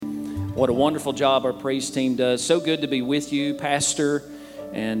What a wonderful job our praise team does. So good to be with you, Pastor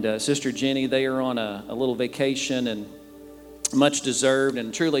and Sister Jenny. They are on a little vacation and much deserved.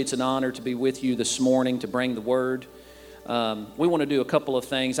 And truly, it's an honor to be with you this morning to bring the word. We want to do a couple of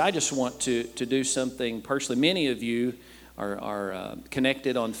things. I just want to do something personally. Many of you are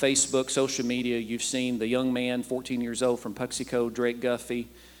connected on Facebook, social media. You've seen the young man, 14 years old, from Puxico, Drake Guffey,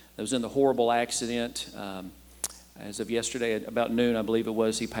 that was in the horrible accident. As of yesterday, about noon, I believe it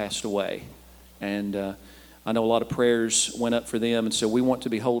was, he passed away. And I know a lot of prayers went up for them, and so we want to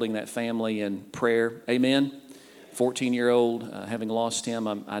be holding that family in prayer. Amen? 14-year-old, having lost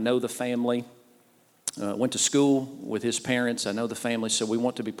him. I know the family. Went to school with his parents. I know the family, so we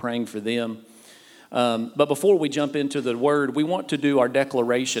want to be praying for them. But before we jump into the word, we want to do our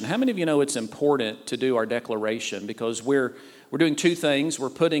declaration. How many of you know it's important to do our declaration? Because we're doing two things. We're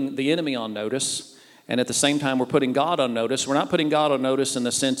putting the enemy on notice, and at the same time, we're putting God on notice. We're not putting God on notice in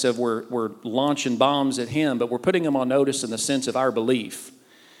the sense of we're launching bombs at him, but we're putting him on notice in the sense of our belief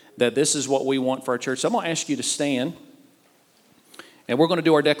that this is what we want for our church. So I'm going to ask you to stand, and we're going to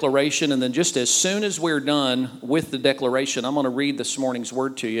do our declaration, and then just as soon as we're done with the declaration, I'm going to read this morning's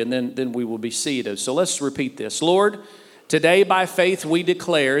word to you, and then we will be seated. So let's repeat this. Lord, today by faith we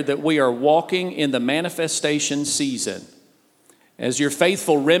declare that we are walking in the manifestation season. As your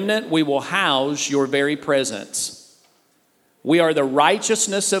faithful remnant, we will house your very presence. We are the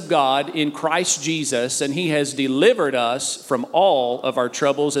righteousness of God in Christ Jesus, and he has delivered us from all of our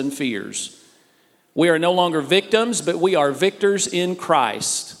troubles and fears. We are no longer victims, but we are victors in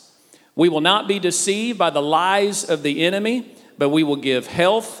Christ. We will not be deceived by the lies of the enemy, but we will give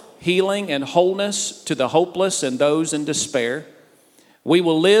health, healing, and wholeness to the hopeless and those in despair. We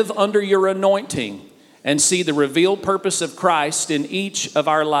will live under your anointing and see the revealed purpose of Christ in each of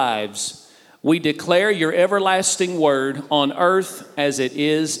our lives. We declare your everlasting word on earth as it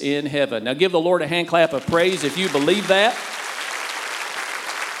is in heaven. Now give the Lord a hand clap of praise if you believe that.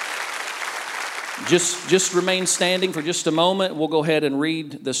 Just remain standing for just a moment. We'll go ahead and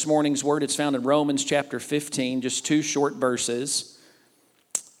read this morning's word. It's found in Romans chapter 15, just two short verses.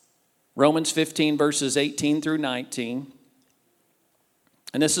 Romans 15, verses 18 through 19.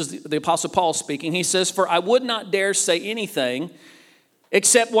 And this is the Apostle Paul speaking. He says, "For I would not dare say anything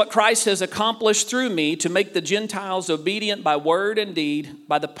except what Christ has accomplished through me to make the Gentiles obedient by word and deed,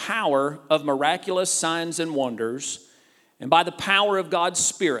 by the power of miraculous signs and wonders, and by the power of God's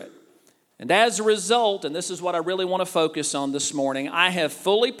Spirit. And as a result," and this is what I really want to focus on this morning, "I have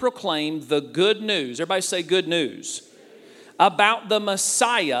fully proclaimed the good news," everybody say good news, "about the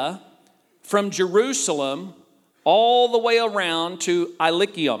Messiah from Jerusalem all the way around to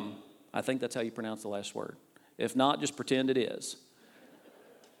Ilikium." I think that's how you pronounce the last word. If not, just pretend it is.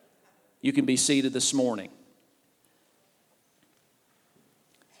 You can be seated this morning.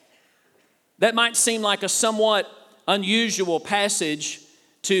 That might seem like a somewhat unusual passage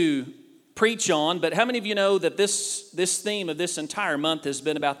to preach on, but how many of you know that this theme of this entire month has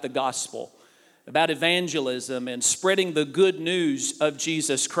been about the gospel, about evangelism and spreading the good news of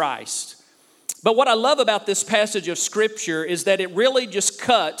Jesus Christ? But what I love about this passage of Scripture is that it really just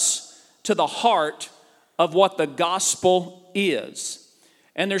cuts to the heart of what the gospel is.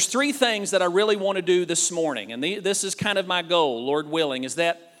 And there's three things that I really want to do this morning, and this is kind of my goal, Lord willing, is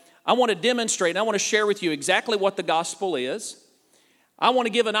that I want to demonstrate and I want to share with you exactly what the gospel is. I want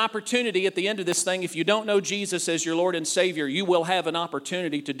to give an opportunity at the end of this thing. If you don't know Jesus as your Lord and Savior, you will have an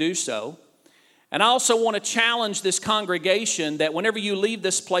opportunity to do so. And I also want to challenge this congregation that whenever you leave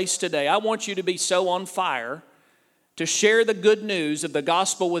this place today, I want you to be so on fire to share the good news of the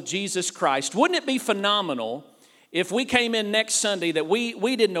gospel with Jesus Christ. Wouldn't it be phenomenal if we came in next Sunday that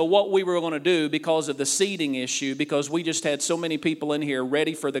we didn't know what we were going to do because of the seating issue, because we just had so many people in here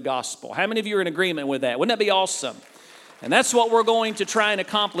ready for the gospel? How many of you are in agreement with that? Wouldn't that be awesome? And that's what we're going to try and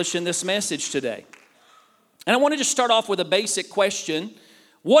accomplish in this message today. And I want to just start off with a basic question.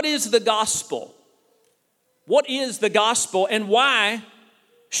 What is the gospel? What is the gospel, and why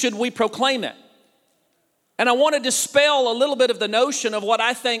should we proclaim it? And I want to dispel a little bit of the notion of what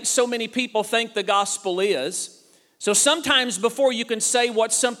I think so many people think the gospel is. So sometimes before you can say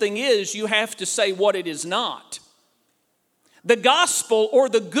what something is, you have to say what it is not. The gospel, or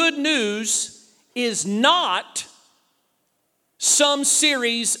the good news, is not some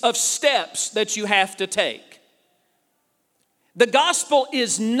series of steps that you have to take. The gospel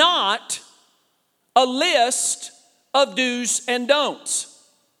is not a list of do's and don'ts.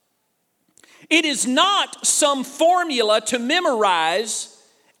 It is not some formula to memorize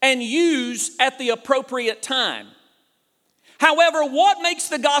and use at the appropriate time. However, what makes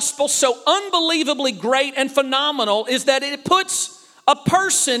the gospel so unbelievably great and phenomenal is that it puts a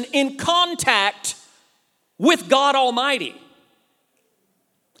person in contact with God Almighty.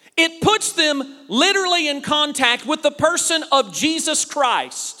 It puts them literally in contact with the person of Jesus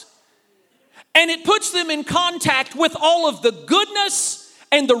Christ. And it puts them in contact with all of the goodness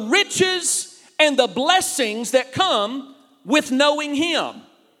and the riches and the blessings that come with knowing Him.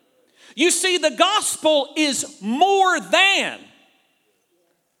 You see, the gospel is more than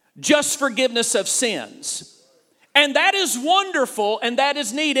just forgiveness of sins. And that is wonderful and that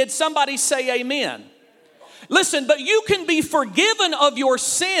is needed. Somebody say amen. Listen, but you can be forgiven of your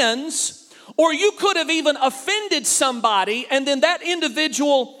sins, or you could have even offended somebody and then that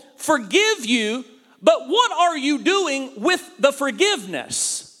individual forgive you, but what are you doing with the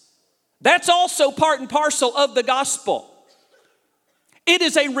forgiveness? That's also part and parcel of the gospel. It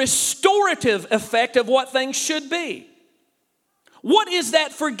is a restorative effect of what things should be. What is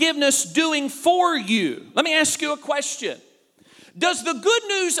that forgiveness doing for you? Let me ask you a question. Does the good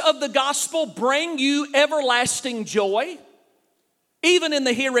news of the gospel bring you everlasting joy, even in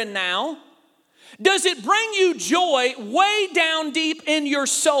the here and now? Does it bring you joy way down deep in your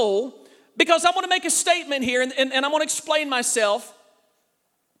soul? Because I want to make a statement here, and I want to explain myself.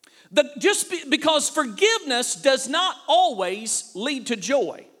 Because forgiveness does not always lead to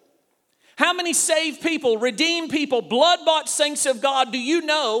joy. How many saved people, redeemed people, blood-bought saints of God do you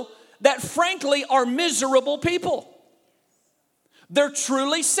know that frankly are miserable people? They're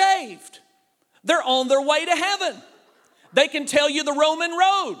truly saved. They're on their way to heaven. They can tell you the Roman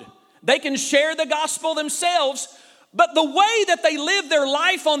road. They can share the gospel themselves. But the way that they live their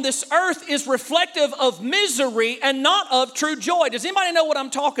life on this earth is reflective of misery and not of true joy. Does anybody know what I'm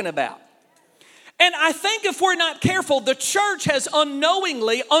talking about? And I think if we're not careful, the church has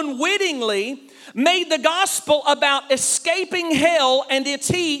unknowingly, unwittingly made the gospel about escaping hell and its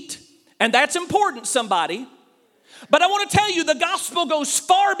heat. And that's important, somebody. But I want to tell you, the gospel goes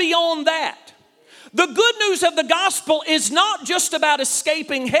far beyond that. The good news of the gospel is not just about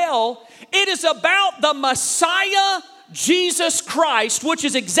escaping hell. It is about the Messiah, Jesus Christ, which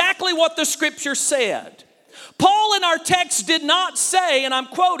is exactly what the scripture said. Paul in our text did not say, and I'm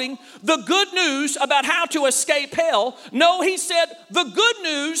quoting, the good news about how to escape hell. No, he said the good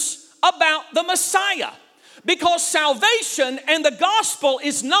news about the Messiah. Because salvation and the gospel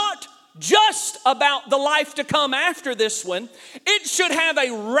is not just about the life to come after this one. It should have a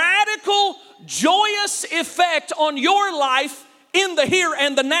radical, joyous effect on your life in the here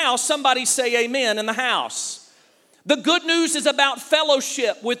and the now. Somebody say amen in the house. The good news is about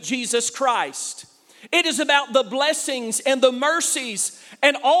fellowship with Jesus Christ. It is about the blessings and the mercies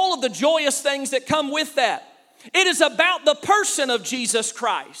and all of the joyous things that come with that. It is about the person of Jesus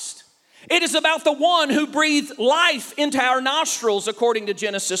Christ. It is about the one who breathed life into our nostrils, according to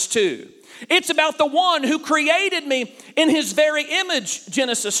Genesis 2. It's about the one who created me in his very image,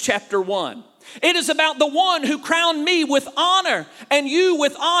 Genesis chapter 1. It is about the one who crowned me with honor and you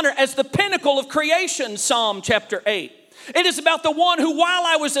with honor as the pinnacle of creation, Psalm chapter 8. It is about the one who, while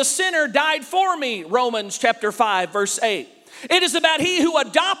I was a sinner, died for me, Romans chapter 5, verse 8. It is about he who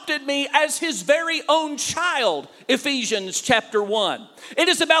adopted me as his very own child, Ephesians chapter 1. It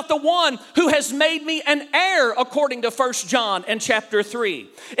is about the one who has made me an heir, according to 1 John and chapter 3.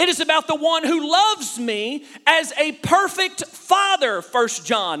 It is about the one who loves me as a perfect father, 1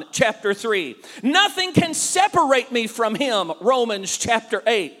 John chapter 3. Nothing can separate me from him, Romans chapter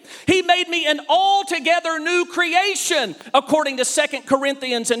 8. He made me an altogether new creation, according to 2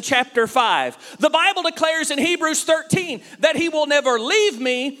 Corinthians and chapter 5. The Bible declares in Hebrews 13 that he will never leave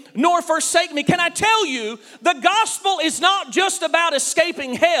me nor forsake me. Can I tell you, the gospel is not just about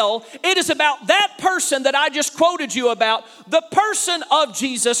escaping hell. It is about that person that I just quoted you about, the person of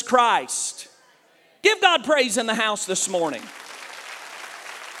Jesus Christ. Give God praise in the house this morning.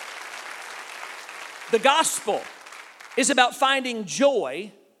 The gospel is about finding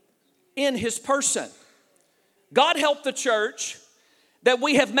joy in his person. God help the church that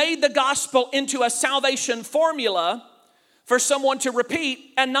we have made the gospel into a salvation formula for someone to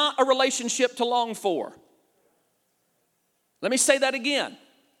repeat and not a relationship to long for. Let me say that again.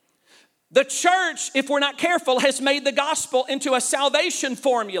 The church, if we're not careful, has made the gospel into a salvation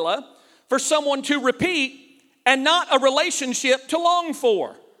formula for someone to repeat and not a relationship to long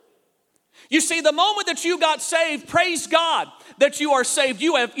for. You see, the moment that you got saved, praise God that you are saved.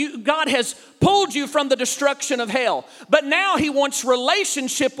 God has pulled you from the destruction of hell. But now he wants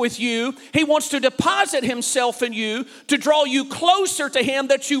relationship with you. He wants to deposit himself in you to draw you closer to him,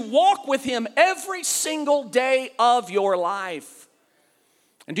 that you walk with him every single day of your life.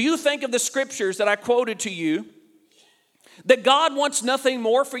 And do you think of the scriptures that I quoted to you, that God wants nothing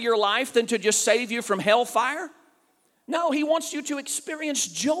more for your life than to just save you from hellfire? No, He wants you to experience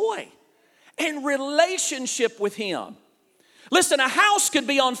joy and relationship with Him. Listen, a house could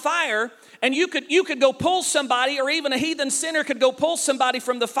be on fire, and you could go pull somebody, or even a heathen sinner could go pull somebody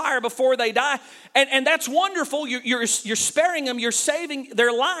from the fire before they die, and that's wonderful. You're sparing them, you're saving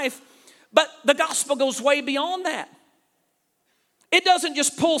their life, but the gospel goes way beyond that. It doesn't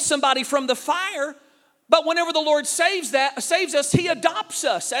just pull somebody from the fire, but whenever the Lord saves us, He adopts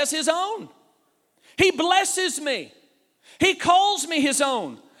us as His own. He blesses me. He calls me His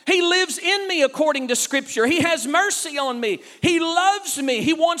own. He lives in me according to Scripture. He has mercy on me. He loves me.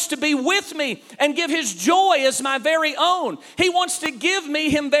 He wants to be with me and give His joy as my very own. He wants to give me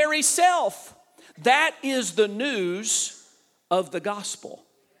Him very self. That is the news of the gospel.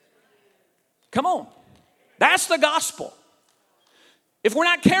 Come on. That's the gospel. If we're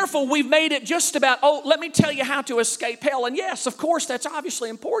not careful, we've made it just about, let me tell you how to escape hell. And yes, of course, that's obviously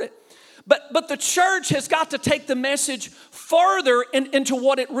important. But the church has got to take the message farther into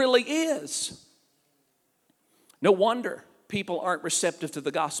what it really is. No wonder people aren't receptive to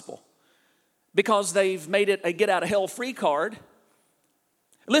the gospel, because they've made it a get-out-of-hell-free card.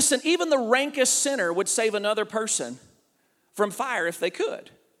 Listen, even the rankest sinner would save another person from fire if they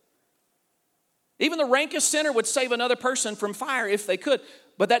could. Even the rankest sinner would save another person from fire if they could.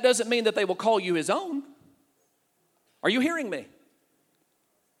 But that doesn't mean that they will call you His own. Are you hearing me?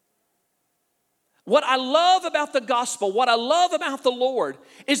 What I love about the gospel, what I love about the Lord,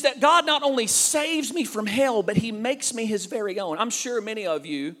 is that God not only saves me from hell, but He makes me His very own. I'm sure many of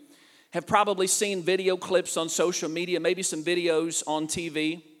you have probably seen video clips on social media, maybe some videos on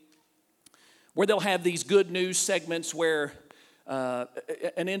TV, where they'll have these good news segments where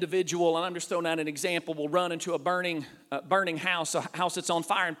an individual, and I'm just throwing out an example, will run into a burning house, a house that's on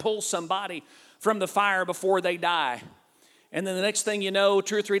fire, and pull somebody from the fire before they die. And then the next thing you know,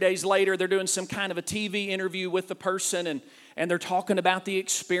 2 or 3 days later, they're doing some kind of a TV interview with the person, and they're talking about the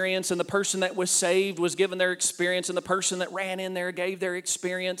experience, and the person that was saved was given their experience, and the person that ran in there gave their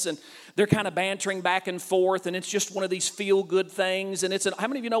experience, and they're kind of bantering back and forth, and it's just one of these feel-good things. And how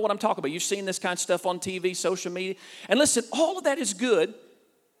many of you know what I'm talking about? You've seen this kind of stuff on TV, social media. And listen, all of that is good,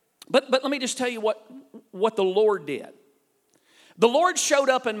 but let me just tell you what the Lord did. The Lord showed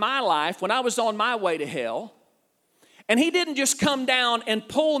up in my life when I was on my way to hell. And He didn't just come down and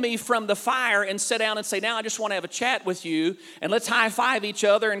pull me from the fire and sit down and say, now I just want to have a chat with you, and let's high five each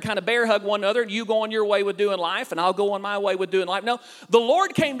other and kind of bear hug one another, and you go on your way with doing life, and I'll go on my way with doing life. No, the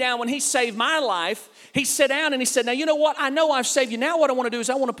Lord came down when He saved my life. He sat down and He said, now you know what? I know I've saved you. Now what I want to do is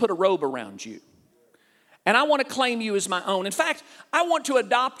I want to put a robe around you. And I want to claim you as my own. In fact, I want to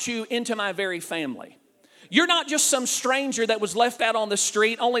adopt you into my very family. You're not just some stranger that was left out on the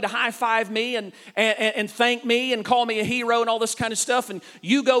street only to high-five me and thank me and call me a hero and all this kind of stuff, and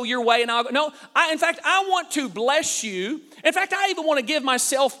you go your way and I'll go. No, in fact, I want to bless you. In fact, I even want to give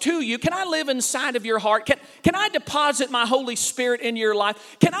myself to you. Can I live inside of your heart? Can I deposit my Holy Spirit in your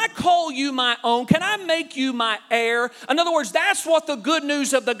life? Can I call you my own? Can I make you my heir? In other words, that's what the good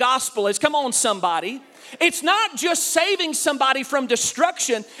news of the gospel is. Come on, somebody. It's not just saving somebody from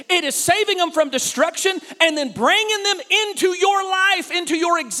destruction. It is saving them from destruction and then bringing them into your life, into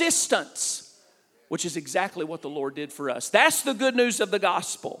your existence, which is exactly what the Lord did for us. That's the good news of the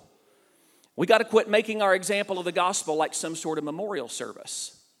gospel. We got to quit making our example of the gospel like some sort of memorial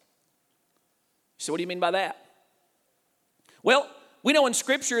service. So what do you mean by that? Well, we know in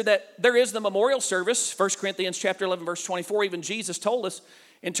Scripture that there is the memorial service. 1 Corinthians chapter 11, verse 24, even Jesus told us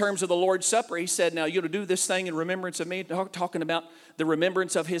in terms of the Lord's Supper, He said, now you're to do this thing in remembrance of me, talking about the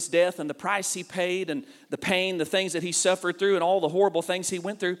remembrance of His death and the price He paid and the pain, the things that He suffered through and all the horrible things He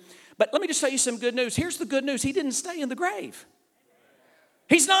went through. But let me just tell you some good news. Here's the good news. He didn't stay in the grave.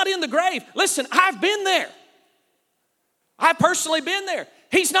 He's not in the grave. Listen, I've been there. I've personally been there.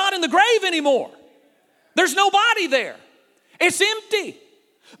 He's not in the grave anymore. There's nobody there. It's empty.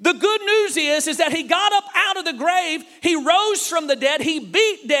 The good news is that He got up out of the grave, He rose from the dead, He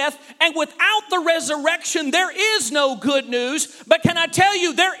beat death, and without the resurrection, there is no good news. But can I tell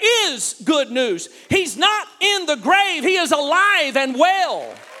you, there is good news. He's not in the grave. He is alive and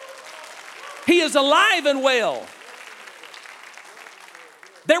well. He is alive and well.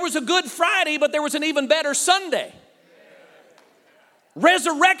 There was a Good Friday, but there was an even better Sunday.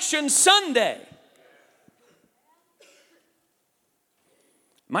 Resurrection Sunday.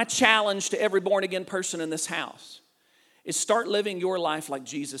 My challenge to every born-again person in this house is start living your life like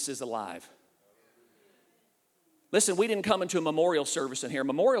Jesus is alive. Listen, we didn't come into a memorial service in here.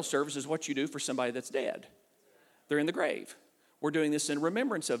 Memorial service is what you do for somebody that's dead. They're in the grave. We're doing this in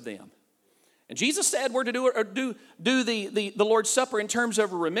remembrance of them. And Jesus said we're to do the Lord's Supper in terms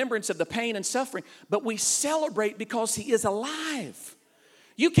of a remembrance of the pain and suffering, but we celebrate because he is alive.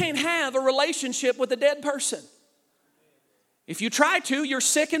 You can't have a relationship with a dead person. If you try to, you're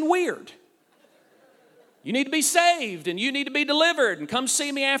sick and weird. You need to be saved and you need to be delivered and come see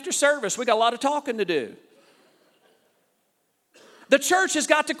me after service. We got a lot of talking to do. The church has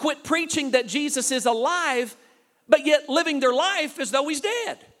got to quit preaching that Jesus is alive, but yet living their life as though he's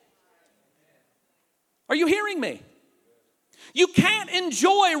dead. Are you hearing me? You can't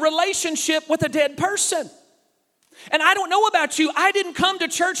enjoy relationship with a dead person. And I don't know about you, I didn't come to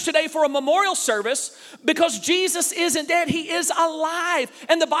church today for a memorial service because Jesus isn't dead. He is alive.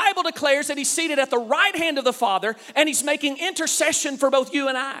 And the Bible declares that he's seated at the right hand of the Father and he's making intercession for both you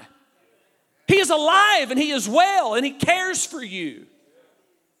and I. He is alive and he is well and he cares for you.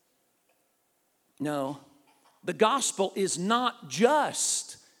 No, the gospel is not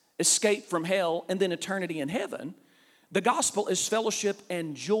just escape from hell and then eternity in heaven. The gospel is fellowship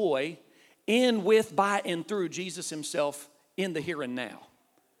and joy in, with, by, and through Jesus himself in the here and now.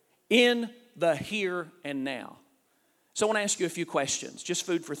 In the here and now. So I want to ask you a few questions, just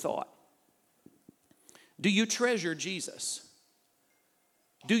food for thought. Do you treasure Jesus?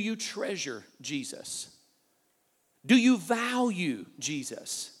 Do you treasure Jesus? Do you value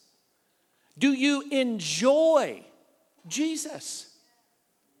Jesus? Do you enjoy Jesus?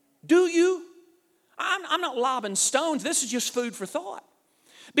 Do you? I'm not lobbing stones. This is just food for thought.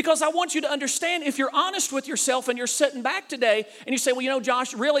 Because I want you to understand, if you're honest with yourself and you're sitting back today and you say, well,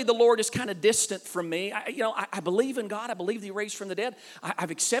 Josh, really the Lord is kind of distant from me. I believe in God. I believe that he raised from the dead. I've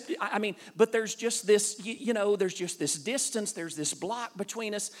accepted. But there's just this, there's just this distance. There's this block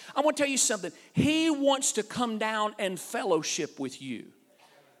between us. I want to tell you something. He wants to come down and fellowship with you.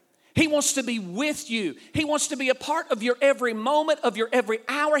 He wants to be with you. He wants to be a part of your every moment, of your every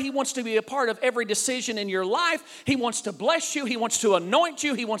hour. He wants to be a part of every decision in your life. He wants to bless you. He wants to anoint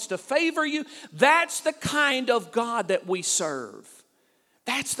you. He wants to favor you. That's the kind of God that we serve.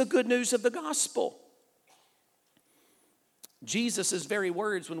 That's the good news of the gospel. Jesus' very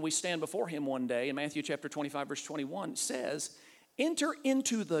words when we stand before him one day in Matthew chapter 25, verse 21 says, enter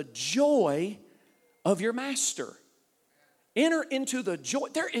into the joy of your master. Enter into the joy.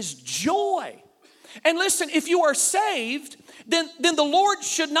 There is joy. And listen, if you are saved, then the Lord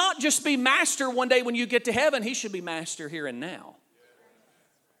should not just be master one day when you get to heaven. He should be master here and now.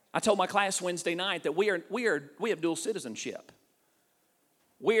 I told my class Wednesday night that we have dual citizenship.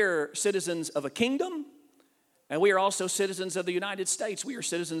 We're citizens of a kingdom, and we are also citizens of the United States. We are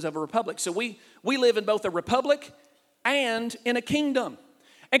citizens of a republic. So we live in both a republic and in a kingdom.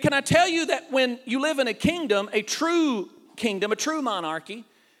 And can I tell you that when you live in a kingdom, a true kingdom, a true monarchy,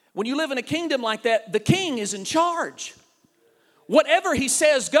 when you live in a kingdom like that, the king is in charge. Whatever he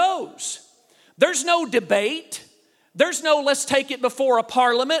says goes. There's no debate. There's no let's take it before a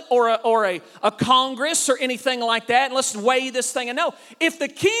parliament or a Congress or anything like that and let's weigh this thing. And no, if the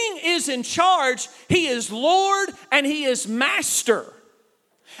king is in charge, he is Lord and he is master.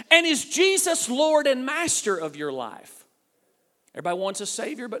 And is Jesus Lord and master of your life? Everybody wants a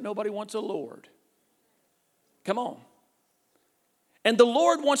Savior, but nobody wants a Lord. Come on. And the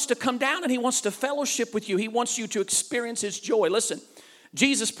Lord wants to come down and he wants to fellowship with you. He wants you to experience his joy. Listen,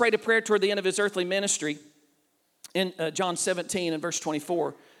 Jesus prayed a prayer toward the end of his earthly ministry in John 17 and verse 24.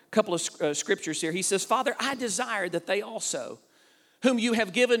 A couple of scriptures here. He says, Father, I desire that they also, whom you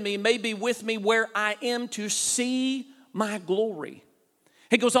have given me, may be with me where I am to see my glory.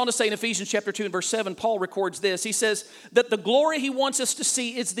 He goes on to say in Ephesians chapter 2 and verse 7, Paul records this. He says that the glory he wants us to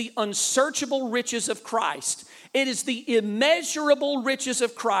see is the unsearchable riches of Christ. It is the immeasurable riches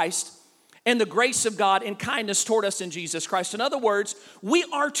of Christ and the grace of God and kindness toward us in Jesus Christ. In other words, we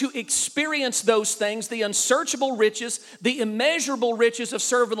are to experience those things, the unsearchable riches, the immeasurable riches of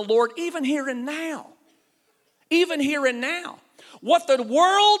serving the Lord, even here and now. Even here and now. What the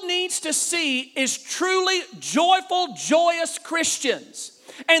world needs to see is truly joyful, joyous Christians.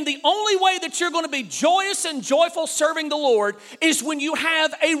 And the only way that you're going to be joyous and joyful serving the Lord is when you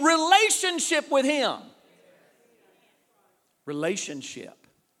have a relationship with him. Relationship.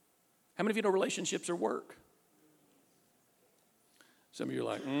 How many of you know relationships are work? Some of you are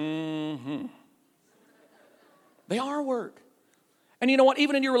like, They are work. And you know what?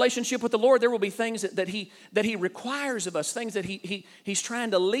 Even in your relationship with the Lord, there will be things that he requires of us, things that he's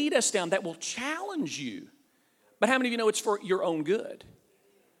trying to lead us down that will challenge you. But how many of you know it's for your own good?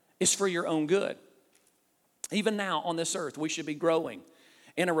 It's for your own good. Even now on this earth, we should be growing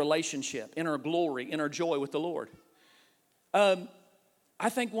in a relationship, in our glory, in our joy with the Lord. I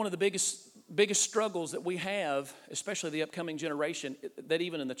think one of the biggest biggest struggles that we have, especially the upcoming generation, that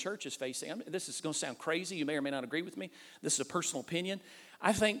even in the church is facing. This is going to sound crazy. You may or may not agree with me. This is a personal opinion.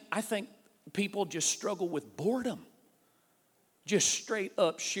 I think people just struggle with boredom. Just straight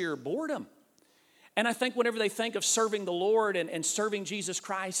up sheer boredom. And I think whenever they think of serving the Lord and serving Jesus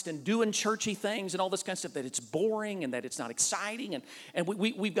Christ and doing churchy things and all this kind of stuff, that it's boring and that it's not exciting. And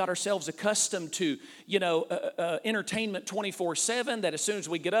we've got ourselves accustomed to, entertainment 24/7, that as soon as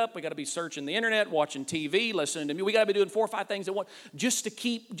we get up, we got to be searching the internet, watching TV, listening to music. We got to be doing 4 or 5 things at once just to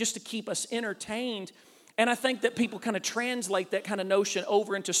keep us entertained. And I think that people kind of translate that kind of notion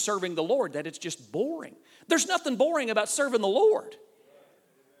over into serving the Lord, that it's just boring. There's nothing boring about serving the Lord.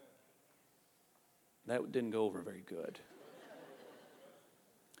 That didn't go over very good.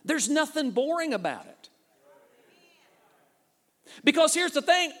 There's nothing boring about it. Because here's the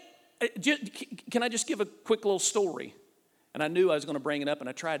thing. Can I just give a quick little story? And I knew I was going to bring it up, and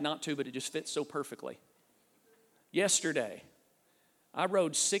I tried not to, but it just fits so perfectly. Yesterday, I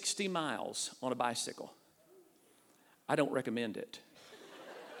rode 60 miles on a bicycle. I don't recommend it.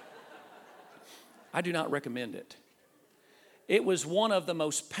 I do not recommend it. It was one of the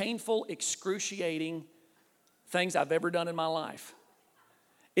most painful, excruciating things I've ever done in my life.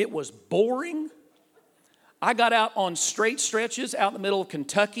 It was boring. I got out on straight stretches out in the middle of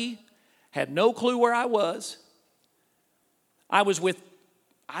Kentucky, had no clue where I was. I was with,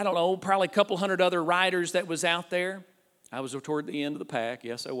 probably a couple hundred other riders that was out there. I was toward the end of the pack.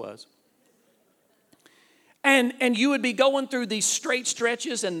 Yes, I was. And you would be going through these straight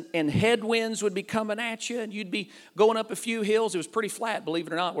stretches and headwinds would be coming at you, and you'd be going up a few hills. It was pretty flat, believe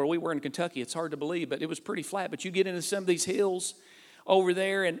it or not, where we were in Kentucky. It's hard to believe, but it was pretty flat. But you get into some of these hills over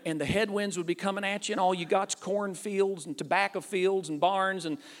there, and the headwinds would be coming at you, and all you got's cornfields and tobacco fields and barns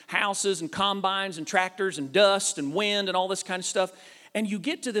and houses and combines and tractors and dust and wind and all this kind of stuff. And you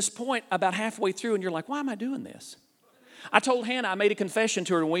get to this point about halfway through, and you're like, why am I doing this? I told Hannah, I made a confession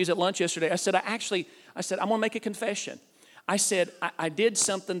to her when we was at lunch yesterday. I said, I'm going to make a confession. I said, I did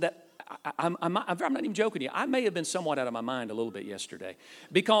something that, I'm not even joking to you. I may have been somewhat out of my mind a little bit yesterday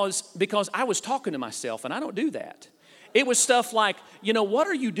because I was talking to myself, and I don't do that. It was stuff like, what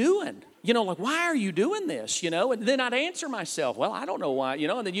are you doing? Why are you doing this? And then I'd answer myself, well, I don't know why,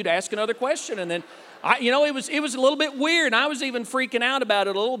 and then you'd ask another question. And then, it was a little bit weird. And I was even freaking out about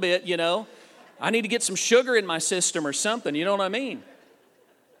it a little bit, I need to get some sugar in my system or something, you know what I mean?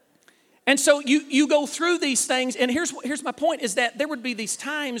 And so you go through these things, and here's my point, is that there would be these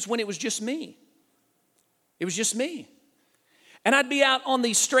times when it was just me. It was just me. And I'd be out on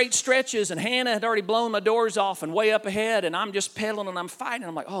these straight stretches, and Hannah had already blown my doors off and way up ahead, and I'm just pedaling and I'm fighting. And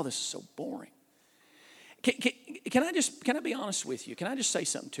I'm like, oh, this is so boring. Can I be honest with you? Can I just say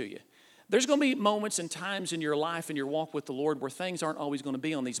something to you? There's going to be moments and times in your life and your walk with the Lord where things aren't always going to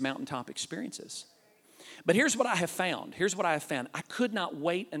be on these mountaintop experiences. But here's what I have found. I could not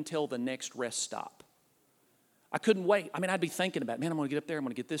wait until the next rest stop. I couldn't wait. I'd be thinking about, man, I'm going to get up there. I'm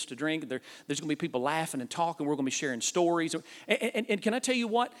going to get this to drink. There's going to be people laughing and talking. We're going to be sharing stories. And can I tell you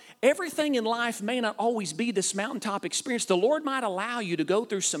what? Everything in life may not always be this mountaintop experience. The Lord might allow you to go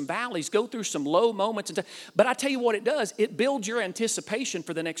through some valleys, go through some low moments. But I tell you what it does. It builds your anticipation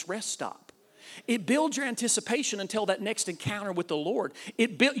for the next rest stop. It builds your anticipation until that next encounter with the Lord.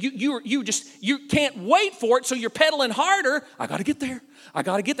 You can't wait for it, so you're pedaling harder. I got to get there.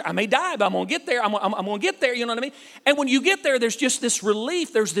 I may die, but I'm going to get there. I'm going to get there, you know what I mean? And when you get there, there's just this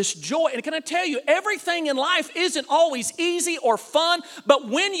relief. There's this joy. And can I tell you, everything in life isn't always easy or fun, but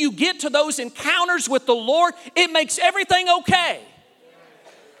when you get to those encounters with the Lord, it makes everything okay.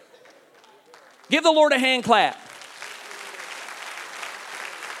 Give the Lord a hand clap.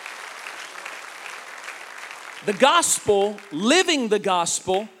 The gospel, living the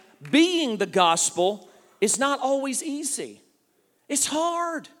gospel, being the gospel is not always easy. It's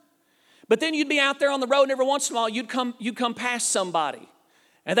hard. But then you'd be out there on the road, and every once in a while you'd come past somebody,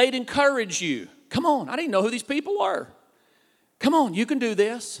 and they'd encourage you. Come on, I didn't know who these people were. Come on, you can do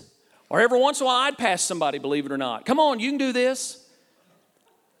this. Or every once in a while I'd pass somebody, believe it or not. Come on, you can do this.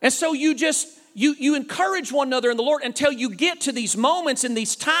 And so you encourage one another in the Lord until you get to these moments and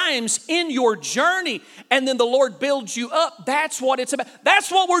these times in your journey, and then the Lord builds you up. That's what it's about.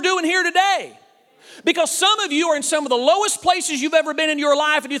 That's what we're doing here today. Because some of you are in some of the lowest places you've ever been in your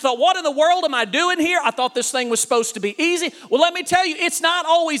life, and you thought, what in the world am I doing here? I thought this thing was supposed to be easy. Well, let me tell you, it's not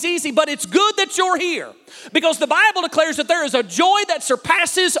always easy, but it's good that you're here. Because the Bible declares that there is a joy that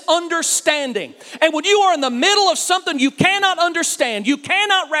surpasses understanding. And when you are in the middle of something you cannot understand, you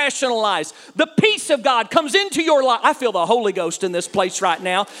cannot rationalize, the peace of God comes into your life. I feel the Holy Ghost in this place right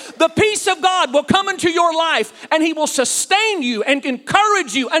now. The peace of God will come into your life, and He will sustain you and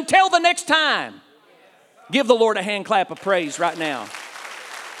encourage you until the next time. Give the Lord a hand clap of praise right now.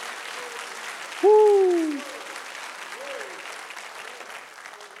 Woo.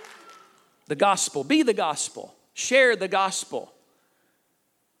 The gospel. Be the gospel. Share the gospel.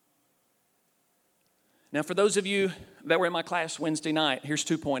 Now, for those of you that were in my class Wednesday night, here's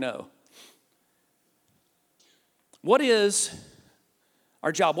 2.0. What is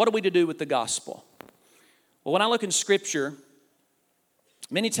our job? What are we to do with the gospel? Well, when I look in Scripture,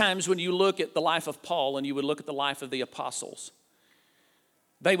 many times when you look at the life of Paul and you would look at the life of the apostles,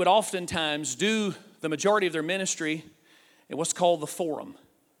 they would oftentimes do the majority of their ministry in what's called the forum.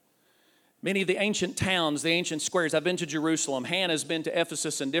 Many of the ancient towns, the ancient squares, I've been to Jerusalem, Hannah's been to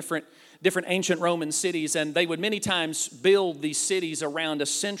Ephesus and different ancient Roman cities, and they would many times build these cities around a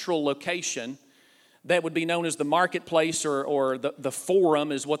central location that would be known as the marketplace or the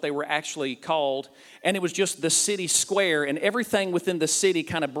forum is what they were actually called. And it was just the city square, and everything within the city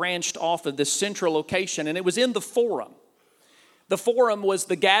kind of branched off of this central location, and it was in the forum. The forum was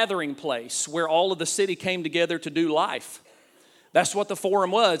the gathering place where all of the city came together to do life. That's what the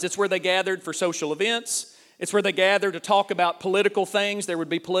forum was. It's where they gathered for social events. It's where they gathered to talk about political things. There would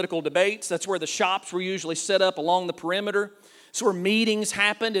be political debates. That's where the shops were usually set up along the perimeter. It's where meetings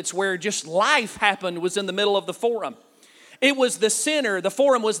happened. It's where just life happened, was in the middle of the forum. It was the center. The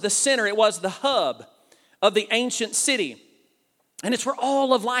forum was the center. It was the hub of the ancient city. And it's where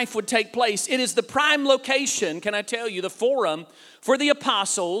all of life would take place. It is the prime location, can I tell you, the forum for the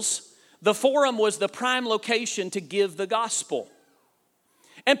apostles. The forum was the prime location to give the gospel.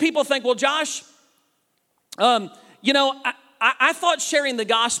 And people think, well, Josh, I thought sharing the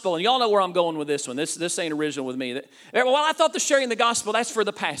gospel, and y'all know where I'm going with this one. This ain't original with me. Well, I thought the sharing the gospel, that's for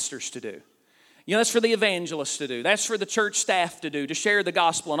the pastors to do. That's for the evangelists to do. That's for the church staff to do, to share the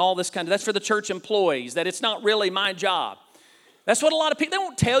gospel and all this kind of, that's for the church employees, that it's not really my job. That's what a lot of people, they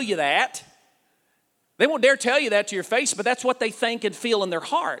won't tell you that. They won't dare tell you that to your face, but that's what they think and feel in their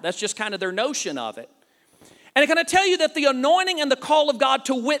heart. That's just kind of their notion of it. And can I tell you that the anointing and the call of God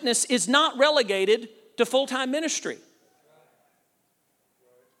to witness is not relegated to full-time ministry?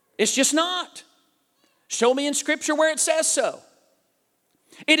 It's just not. Show me in Scripture where it says so.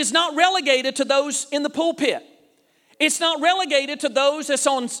 It is not relegated to those in the pulpit. It's not relegated to those that's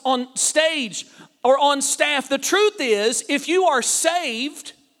on stage or on staff. The truth is, if you are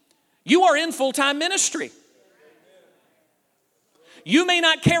saved, you are in full-time ministry. You may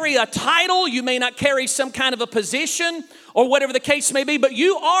not carry a title, you may not carry some kind of a position or whatever the case may be, but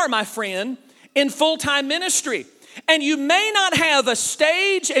you are, my friend, in full-time ministry. And you may not have a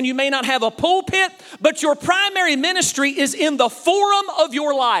stage and you may not have a pulpit, but your primary ministry is in the forum of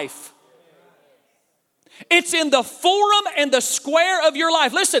your life. It's in the forum and the square of your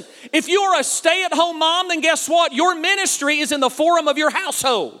life. Listen, if you are a stay-at-home mom, then guess what? Your ministry is in the forum of your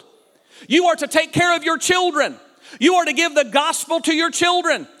household. You are to take care of your children. You are to give the gospel to your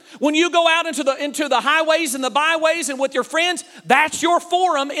children. When you go out into the highways and the byways and with your friends, that's your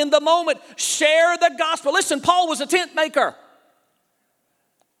forum in the moment. Share the gospel. Listen, Paul was a tent maker.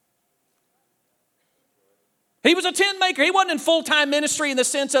 He was a tent maker. He wasn't in full-time ministry in the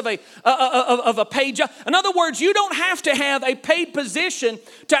sense of a paid job. In other words, you don't have to have a paid position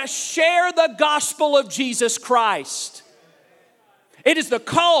to share the gospel of Jesus Christ. It is the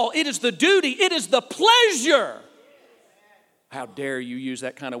call. It is the duty. It is the pleasure. How dare you use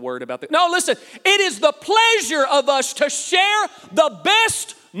that kind of word about that? No, listen. It is the pleasure of us to share the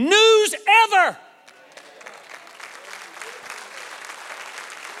best news ever.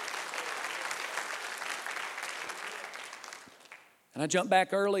 And I jumped back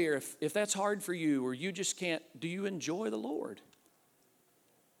earlier. If that's hard for you or you just can't, do you enjoy the Lord?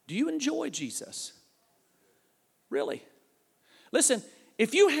 Do you enjoy Jesus? Really? Listen,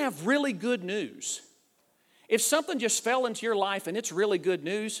 if you have really good news, if something just fell into your life and it's really good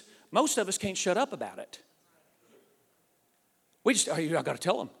news, most of us can't shut up about it. I got to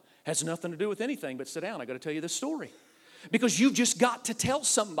tell them. Has nothing to do with anything, but sit down. I got to tell you this story. Because you've just got to tell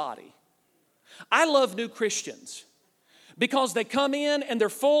somebody. I love new Christians because they come in and they're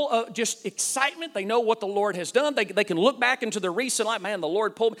full of just excitement. They know what the Lord has done. They can look back into their recent life. Man, the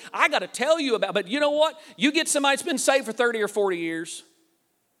Lord pulled me. I got to tell you about, but you know what? You get somebody that's been saved for 30 or 40 years.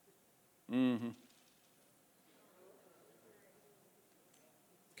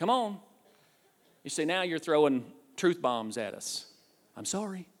 Come on. You say, now you're throwing truth bombs at us. I'm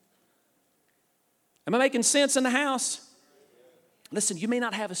sorry. Am I making sense in the house? Listen, you may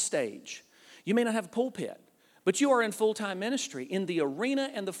not have a stage. You may not have a pulpit. But you are in full-time ministry in the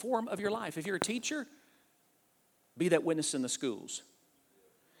arena and the forum of your life. If you're a teacher, be that witness in the schools.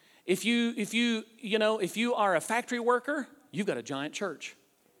 If you are a factory worker, you've got a giant church.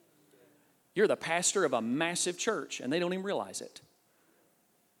 You're the pastor of a massive church, and they don't even realize it.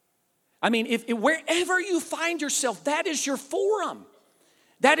 I mean, if wherever you find yourself, that is your forum.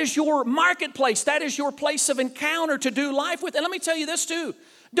 That is your marketplace. That is your place of encounter to do life with. And let me tell you this too.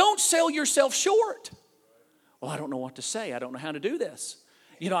 Don't sell yourself short. Well, I don't know what to say. I don't know how to do this.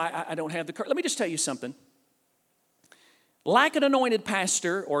 I don't have the courage. Let me just tell you something. Like an anointed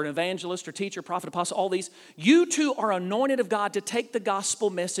pastor or an evangelist or teacher, prophet, apostle, all these, you too are anointed of God to take the gospel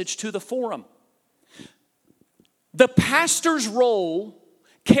message to the forum. The pastor's role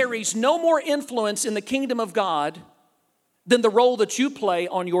carries no more influence in the kingdom of God than the role that you play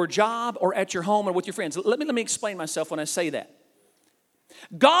on your job or at your home or with your friends. Let me explain myself when I say that.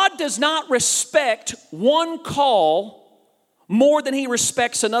 God does not respect one call more than He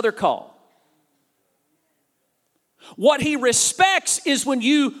respects another call. What He respects is when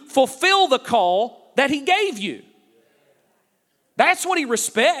you fulfill the call that He gave you. That's what He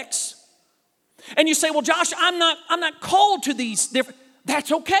respects. And you say, well, Josh, I'm not called to these different.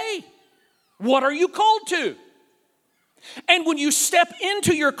 That's okay. What are you called to? And when you step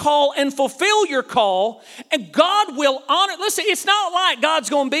into your call and fulfill your call, and God will honor. Listen, it's not like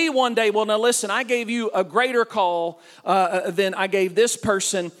God's going to be one day, well, now listen, I gave you a greater call than I gave this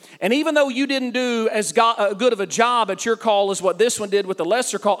person. And even though you didn't do as good of a job at your call as what this one did with the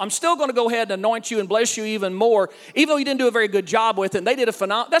lesser call, I'm still going to go ahead and anoint you and bless you even more, even though you didn't do a very good job with it. And they did a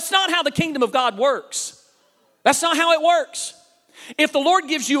phenomenal. That's not how the kingdom of God works. That's not how it works. If the Lord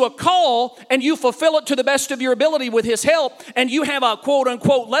gives you a call and you fulfill it to the best of your ability with His help, and you have a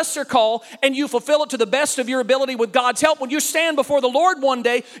quote-unquote lesser call and you fulfill it to the best of your ability with God's help, when you stand before the Lord one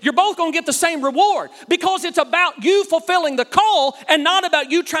day, you're both going to get the same reward because it's about you fulfilling the call and not about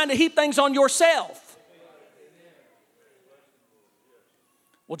you trying to heap things on yourself.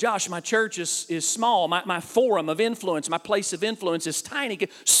 Well, Josh, my church is small. My forum of influence, my place of influence is tiny.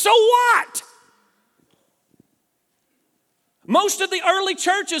 So what? Most of the early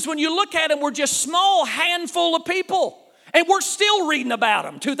churches, when you look at them, were just small handful of people. And we're still reading about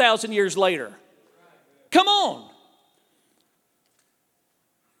them 2,000 years later. Come on.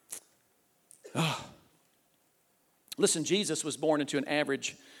 Oh. Listen, Jesus was born into an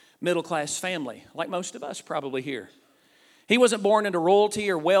average middle-class family, like most of us probably here. He wasn't born into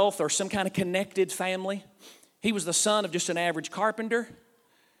royalty or wealth or some kind of connected family. He was the son of just an average carpenter.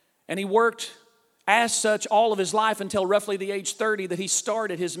 And he worked as such all of his life until roughly the age 30 that he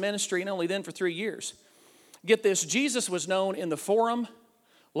started his ministry, and only then for 3 years. Get this, Jesus was known in the forum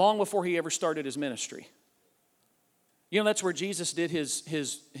long before he ever started his ministry. You know, that's where Jesus did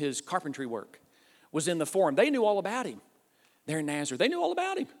his carpentry work, was in the forum. They knew all about him. They're in Nazareth. They knew all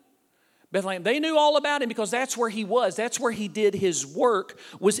about him. Bethlehem, they knew all about him because that's where he was. That's where he did his work,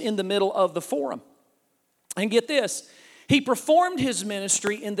 was in the middle of the forum. And get this, he performed his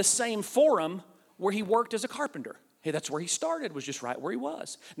ministry in the same forum where he worked as a carpenter. Hey, that's where he started, was just right where he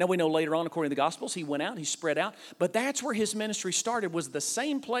was. Now we know later on, according to the Gospels, he went out, he spread out, but that's where his ministry started, was the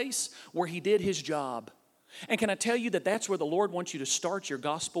same place where he did his job. And can I tell you that that's where the Lord wants you to start your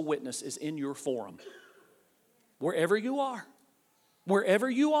gospel witness, is in your forum. Wherever you are,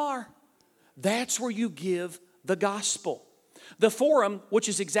 that's where you give the gospel. The forum, which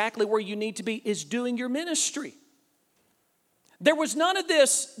is exactly where you need to be, is doing your ministry. There was none of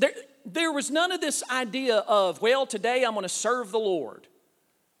this. There was none of this idea of, well, today I'm going to serve the Lord.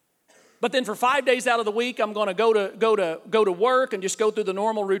 But then for 5 days out of the week, I'm going to go to work and just go through the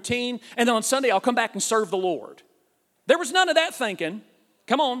normal routine. And then on Sunday, I'll come back and serve the Lord. There was none of that thinking.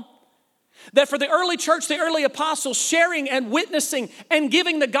 Come on. That for the early church, the early apostles, sharing and witnessing and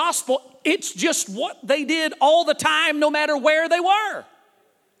giving the gospel, it's just what they did all the time, no matter where they were.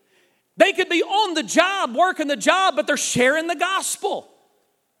 They could be on the job, working the job, but they're sharing the gospel.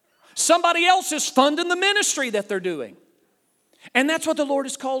 Somebody else is funding the ministry that they're doing. And that's what the Lord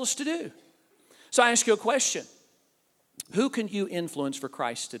has called us to do. So I ask you a question. Who can you influence for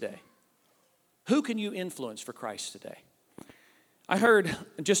Christ today? Who can you influence for Christ today? I heard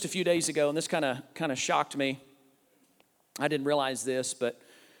just a few days ago, and this kind of shocked me. I didn't realize this, but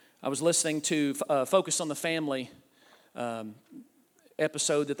I was listening to Focus on the Family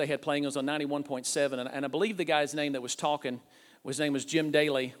episode that they had playing. It was on 91.7, and I believe the guy's name that was talking, his name was Jim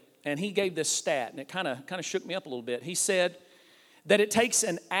Daly, and he gave this stat, and it kind of shook me up a little bit. He said that it takes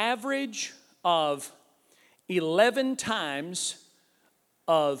an average of 11 times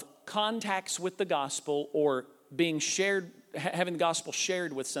of contacts with the gospel or being shared, having the gospel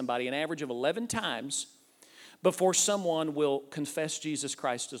shared with somebody, an average of 11 times before someone will confess Jesus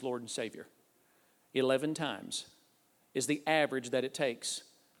Christ as Lord and Savior. 11 times is the average that it takes.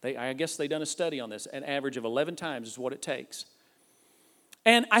 I guess they've done a study on this. An average of 11 times is what it takes.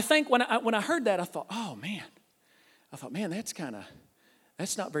 And I think when I heard that, I thought, man,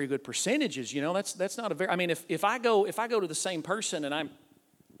 that's not very good percentages. You know, that's not a very. I mean, if I go to the same person and I'm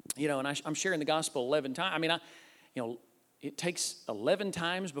sharing the gospel 11 times. I mean, it takes 11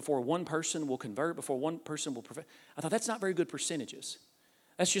 times before one person will convert, before one person will profess. I thought that's not very good percentages.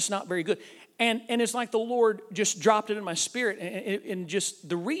 That's just not very good. And it's like the Lord just dropped it in my spirit. And just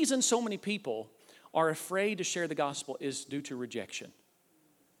the reason so many people are afraid to share the gospel is due to rejection.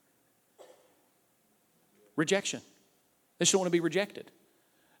 Rejection. They just don't want to be rejected.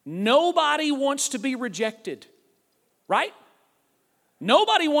 Nobody wants to be rejected, right?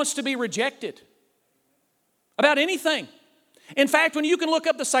 Nobody wants to be rejected about anything. In fact, when you can look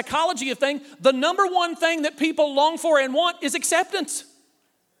up the psychology of things, the number one thing that people long for and want is acceptance.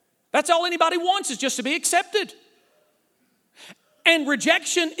 That's all anybody wants, is just to be accepted. And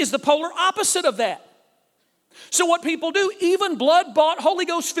rejection is the polar opposite of that. So what people do, even blood-bought, Holy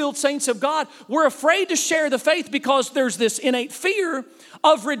Ghost-filled saints of God, we're afraid to share the faith because there's this innate fear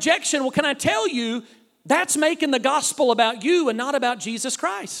of rejection. Well, can I tell you, that's making the gospel about you and not about Jesus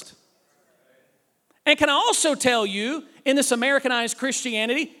Christ. And can I also tell you, in this Americanized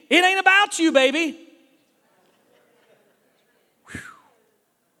Christianity, it ain't about you, baby. Whew.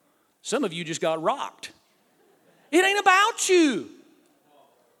 Some of you just got rocked. It ain't about you.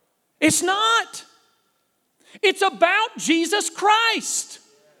 It's not. It's about Jesus Christ.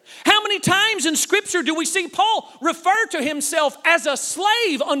 How many times in Scripture do we see Paul refer to himself as a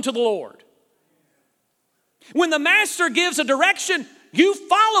slave unto the Lord? When the master gives a direction, you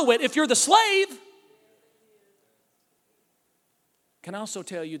follow it if you're the slave. Can I also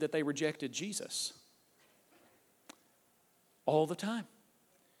tell you that they rejected Jesus all the time?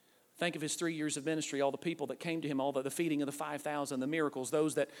 Think of his 3 years of ministry, all the people that came to him, all the feeding of the 5,000, the miracles,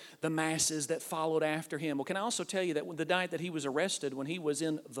 the masses that followed after him. Well, can I also tell you that the night that he was arrested, when he was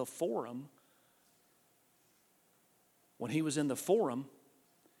in the forum, and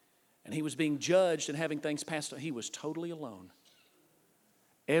he was being judged and having things passed on, he was totally alone.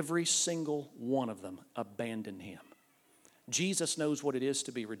 Every single one of them abandoned him. Jesus knows what it is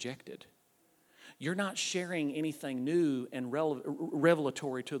to be rejected. You're not sharing anything new and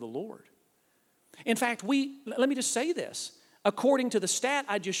revelatory to the Lord. In fact, let me just say this. According to the stat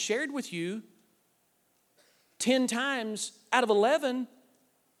I just shared with you, 10 times out of 11,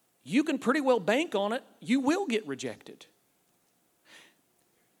 you can pretty well bank on it, you will get rejected.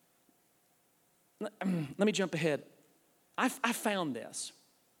 Let me jump ahead. I found this.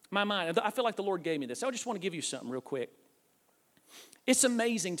 My mind, I feel like the Lord gave me this. I just want to give you something real quick. It's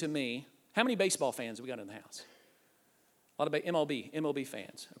amazing to me. How many baseball fans have we got in the house? A lot of MLB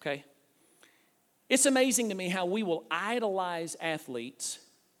fans, okay? It's amazing to me how we will idolize athletes,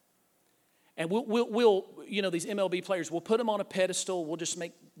 and we'll these MLB players, we'll put them on a pedestal, we'll just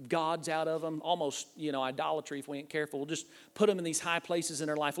make gods out of them, almost, idolatry if we ain't careful. We'll just put them in these high places in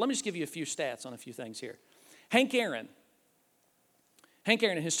their life. Let me just give you a few stats on a few things here. Hank Aaron,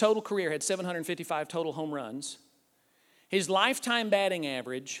 in his total career, had 755 total home runs. His lifetime batting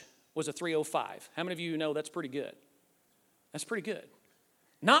average was a 305. How many of you know that's pretty good? That's pretty good.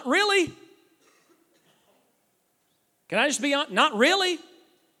 Not really. Can I just be honest? Not really.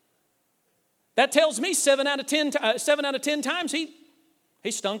 That tells me 7 out of 10 times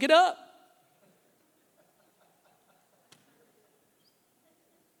he stunk it up.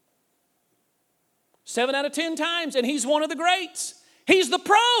 Seven out of 10 times, and he's one of the greats. He's the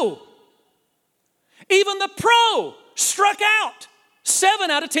pro. Even the pro struck out 7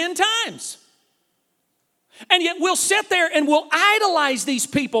 out of 10 times. And yet we'll sit there and we'll idolize these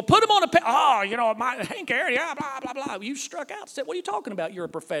people. Put them on Hank Aaron, yeah, blah, blah, blah. You struck out. What are you talking about? You're a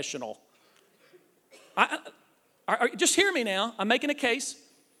professional. Just hear me now. I'm making a case.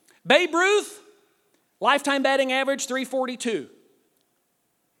 Babe Ruth, lifetime batting average, 342.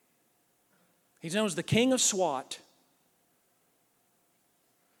 He's known as the king of SWAT.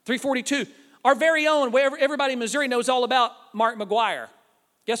 342. Our very own, everybody in Missouri knows all about Mark McGwire.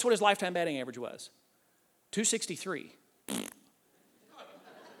 Guess what his lifetime batting average was? 263.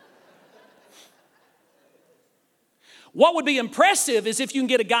 What would be impressive is if you can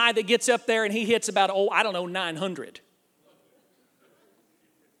get a guy that gets up there and he hits about, 900.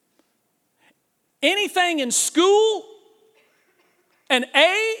 Anything in school, And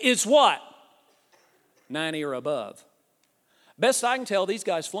A is what? 90 or above. Best I can tell, these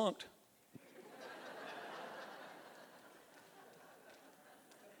guys flunked.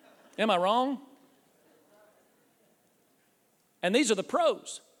 Am I wrong? And these are the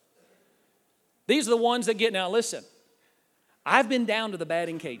pros. These are the ones that get, now listen, I've been down to the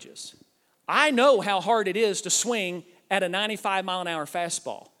batting cages. I know how hard it is to swing at a 95-mile-an-hour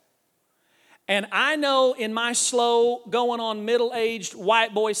fastball. And I know in my slow, going on middle-aged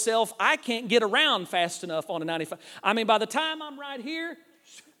white boy self, I can't get around fast enough on a 95. I mean, by the time I'm right here,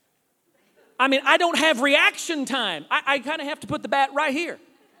 I don't have reaction time. I kind of have to put the bat right here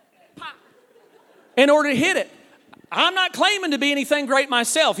in order to hit it. I'm not claiming to be anything great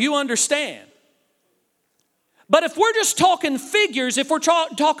myself. You understand. But if we're just talking figures, if we're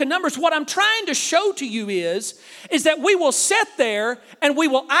talking numbers, what I'm trying to show to you is that we will sit there and we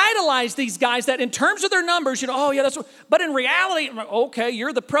will idolize these guys that in terms of their numbers, oh yeah, that's what, but in reality, okay,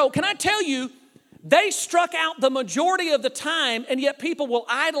 you're the pro. Can I tell you, they struck out the majority of the time and yet people will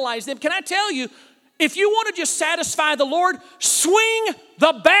idolize them. Can I tell you, if you want to just satisfy the Lord, swing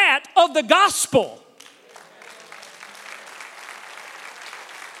the bat of the gospel.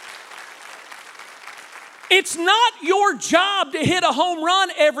 It's not your job to hit a home run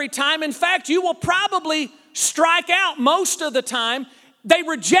every time. In fact, you will probably strike out most of the time. They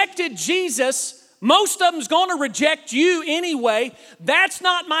rejected Jesus. Most of them's going to reject you anyway. That's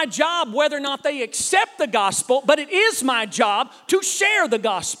not my job whether or not they accept the gospel, but it is my job to share the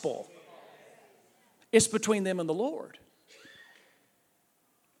gospel. It's between them and the Lord.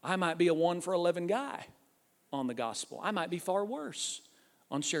 I might be a 1 for 11 guy on the gospel. I might be far worse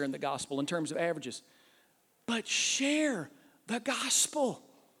on sharing the gospel in terms of averages. But share the gospel.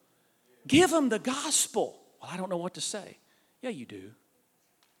 Give them the gospel. Well, I don't know what to say. Yeah, you do.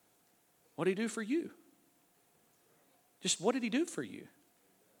 What did he do for you? Just what did he do for you?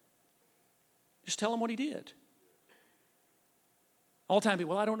 Just tell them what he did. All the time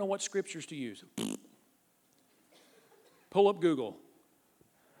people, well, I don't know what scriptures to use. Pull up Google.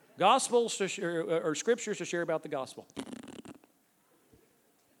 Gospels to share, or scriptures to share about the gospel.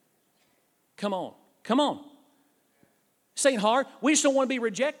 Come on. Come on. This ain't hard. We just don't want to be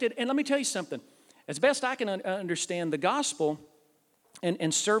rejected. And let me tell you something. As best I can understand, the gospel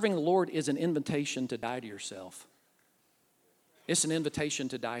and serving the Lord is an invitation to die to yourself. It's an invitation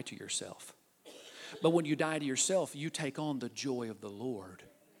to die to yourself. But when you die to yourself, you take on the joy of the Lord.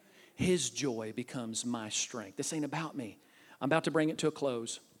 His joy becomes my strength. This ain't about me. I'm about to bring it to a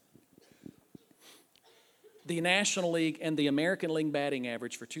close. The National League and the American League batting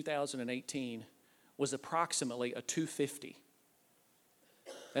average for 2018 was approximately a 250.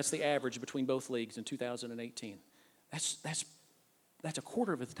 That's the average between both leagues in 2018. That's a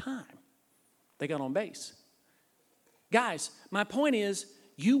quarter of the time they got on base. Guys, my point is,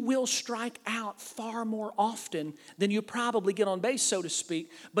 you will strike out far more often than you probably get on base, so to speak.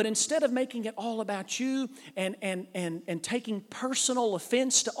 But instead of making it all about you and taking personal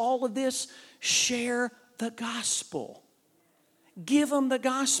offense to all of this, share the gospel. Give them the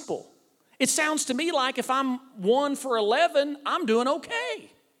gospel. It sounds to me like if I'm 1 for 11, I'm doing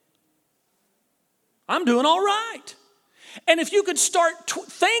okay. I'm doing all right. And if you could start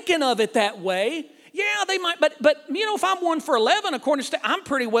thinking of it that way, yeah, they might, but if I'm 1 for 11, according to, I'm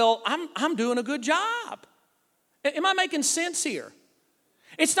pretty well, I'm doing a good job. Am I making sense here?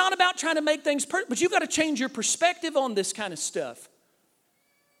 It's not about trying to make things perfect, but you've got to change your perspective on this kind of stuff.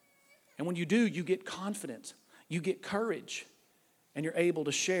 And when you do, you get confidence, you get courage, and you're able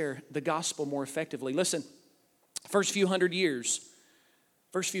to share the gospel more effectively. Listen, first few hundred years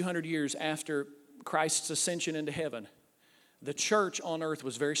after Christ's ascension into heaven, the church on earth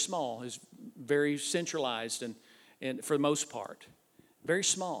was very small, is very centralized and for the most part, very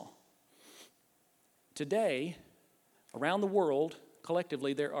small. Today, around the world,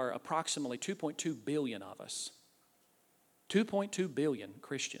 collectively, there are approximately 2.2 billion of us. 2.2 billion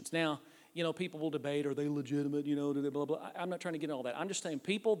Christians. Now, people will debate, are they legitimate, do they blah, blah. I'm not trying to get into all that. I'm just saying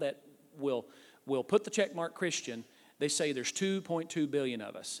people that will put the check mark Christian, they say there's 2.2 billion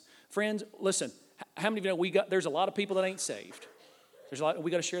of us. Friends, listen, how many of you know there's a lot of people that ain't saved.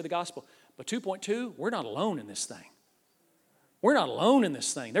 We got to share the gospel. But 2.2, we're not alone in this thing. We're not alone in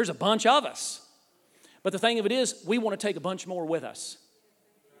this thing. There's a bunch of us. But the thing of it is, we want to take a bunch more with us.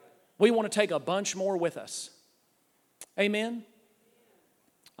 We want to take a bunch more with us. Amen?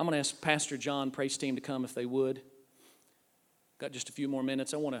 I'm going to ask Pastor John, praise team, to come if they would. Got just a few more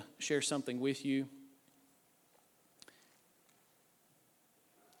minutes. I want to share something with you.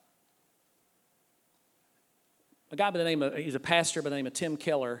 A guy by the name of, he's a pastor by the name of Tim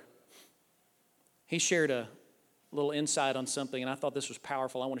Keller. He shared a little insight on something, and I thought this was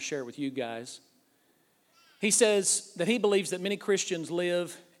powerful. I want to share it with you guys. He says that he believes that many Christians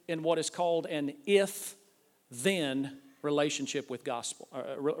live in what is called an if-then relationship with gospel,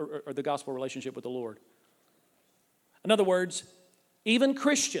 or the gospel relationship with the Lord. In other words, even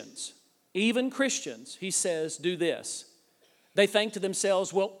Christians, he says, do this. They think to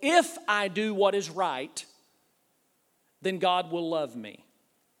themselves, well, if I do what is right, then God will love me.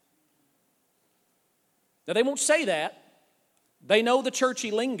 Now, they won't say that. They know the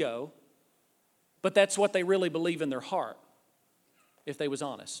churchy lingo, but that's what they really believe in their heart, if they was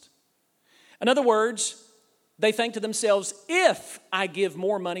honest. In other words, they think to themselves, if I give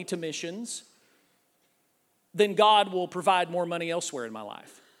more money to missions, then God will provide more money elsewhere in my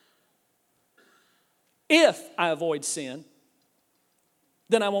life. If I avoid sin,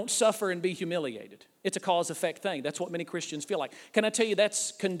 then I won't suffer and be humiliated. It's a cause-effect thing. That's what many Christians feel like. Can I tell you,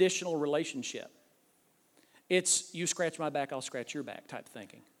 that's conditional relationship. It's you scratch my back, I'll scratch your back type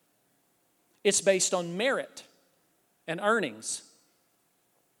thinking. It's based on merit and earnings.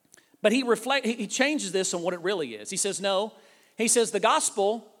 But he changes this on what it really is. He says, no. He says the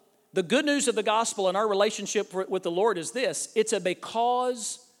gospel, the good news of the gospel and our relationship with the Lord is this. It's a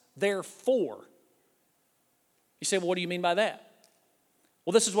because, therefore. You say, well, what do you mean by that?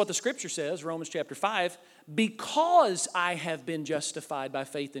 Well, this is what the scripture says, Romans chapter 5. Because I have been justified by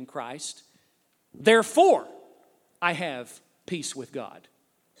faith in Christ, therefore I have peace with God.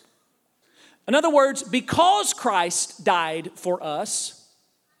 In other words, because Christ died for us,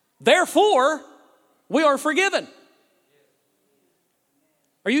 therefore we are forgiven.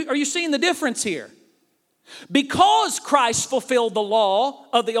 Are you seeing the difference here? Because Christ fulfilled the law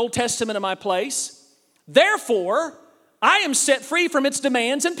of the Old Testament in my place, therefore I am set free from its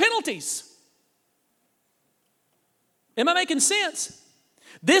demands and penalties. Am I making sense?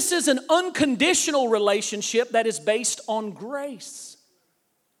 This is an unconditional relationship that is based on grace.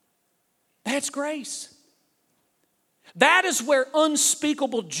 That's grace. That is where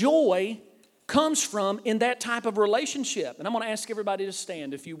unspeakable joy comes from in that type of relationship. And I'm going to ask everybody to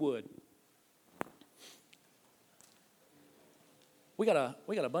stand if you would. We got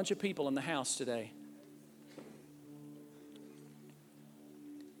a bunch of people in the house today.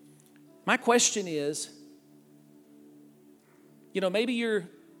 My question is, maybe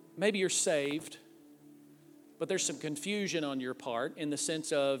you're saved, but there's some confusion on your part in the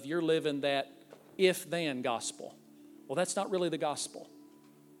sense of you're living that if-then gospel. Well, that's not really the gospel.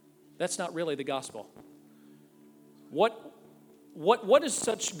 That's not really the gospel. What is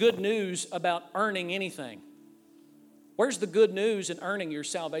such good news about earning anything? Where's the good news in earning your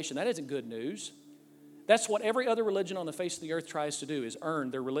salvation? That isn't good news. That's what every other religion on the face of the earth tries to do, is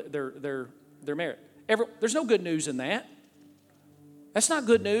earn their merit. There's no good news in that. That's not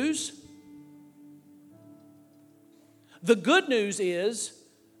good news. The good news is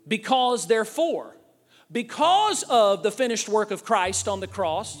because of the finished work of Christ on the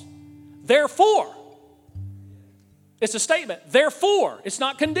cross, therefore. It's a statement. Therefore. It's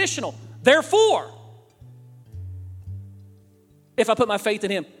not conditional. Therefore. If I put my faith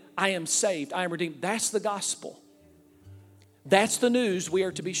in Him, I am saved. I am redeemed. That's the gospel. That's the news we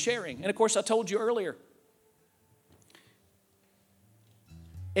are to be sharing. And of course, I told you earlier,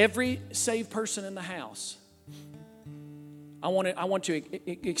 every saved person in the house, I want to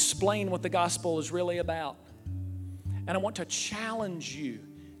explain what the gospel is really about. And I want to challenge you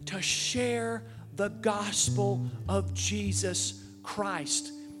to share the gospel of Jesus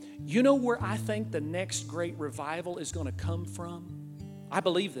Christ. You know where I think the next great revival is going to come from? I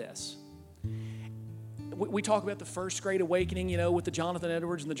believe this. We talk about the first great awakening, with the Jonathan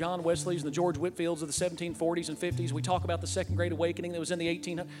Edwards and the John Wesleys and the George Whitfields of the 1740s and 50s. We talk about the second great awakening that was in the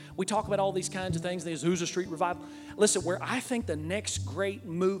 1800s. We talk about all these kinds of things, the Azusa Street revival. Listen, where I think the next great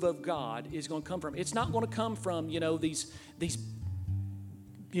move of God is going to come from, it's not going to come from, these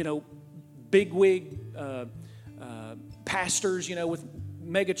bigwig pastors, with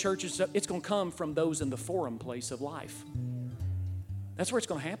mega churches. It's going to come from those in the forum place of life. That's where it's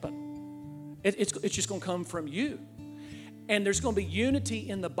going to happen. It's just going to come from you. And there's going to be unity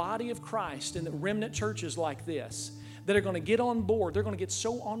in the body of Christ in the remnant churches like this that are going to get on board. They're going to get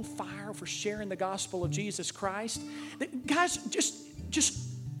so on fire for sharing the gospel of Jesus Christ. Guys, just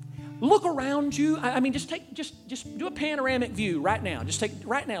look around you. Just do a panoramic view right now.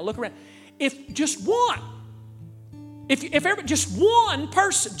 Look around. If just one, if ever just one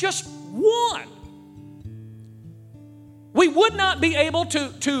person, just one, we would not be able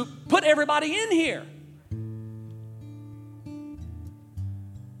to put everybody in here.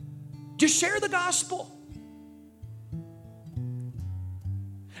 Just share the gospel.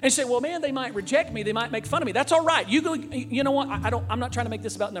 And you say, well, man, they might reject me. They might make fun of me. That's all right. You go. You know what? I'm not trying to make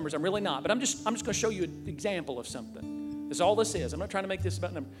this about numbers. I'm really not. But I'm just going to show you an example of something. That's all this is. I'm not trying to make this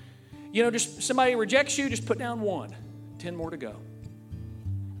about numbers. You know, just somebody rejects you, just put down 1. 10 more to go.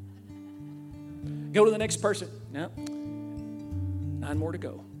 Go to the next person. No. 9 more to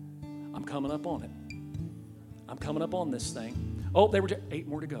go. I'm coming up on it. I'm coming up on this thing. Oh, they reject. 8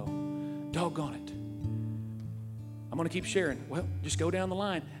 more to go. Doggone it. I'm going to keep sharing. Well, just go down the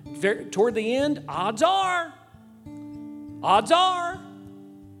line. Toward the end, odds are,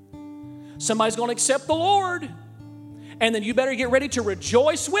 somebody's going to accept the Lord. And then you better get ready to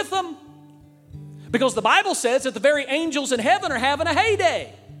rejoice with them. Because the Bible says that the very angels in heaven are having a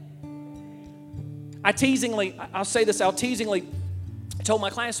heyday. I'll teasingly told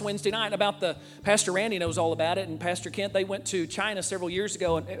my class Wednesday night about Pastor Randy knows all about it, and Pastor Kent, they went to China several years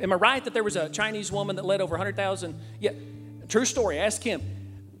ago. And am I right that there was a Chinese woman that led over 100,000? Yeah, true story. Ask him.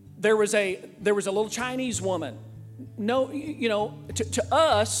 There was a little Chinese woman. No, you know, to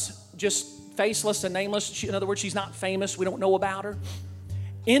us, just faceless and nameless. In other words, she's not famous. We don't know about her.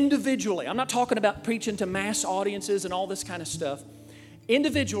 Individually, I'm not talking about preaching to mass audiences and all this kind of stuff.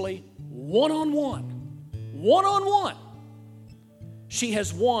 Individually, one-on-one, she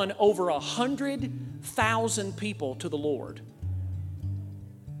has won over 100,000 people to the Lord.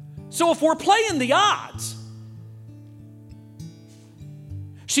 So if we're playing the odds,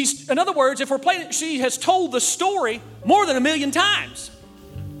 in other words, if we're playing, she has told the story more than 1 million times.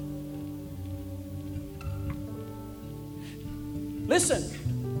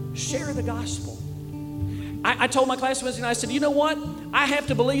 Listen, share the gospel. I told my class Wednesday night, I said, you know what? I have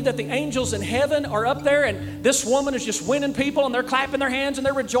to believe that the angels in heaven are up there and this woman is just winning people and they're clapping their hands and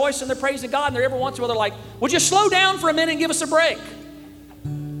they're rejoicing, they're praising God, and they're every once in a while they're like, would you slow down for a minute and give us a break?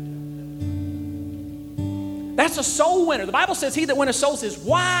 That's a soul winner. The Bible says he that winneth souls is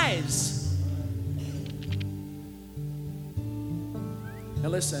wise. Now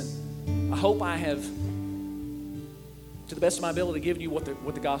listen, I hope I have, to the best of my ability, given you what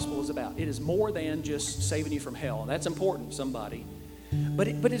the gospel is about. It is more than just saving you from hell. That's important, somebody. But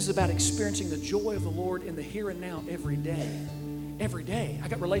it is about experiencing the joy of the Lord in the here and now every day. Every day. I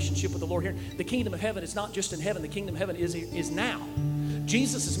got relationship with the Lord here. The kingdom of heaven is not just in heaven. The kingdom of heaven is now.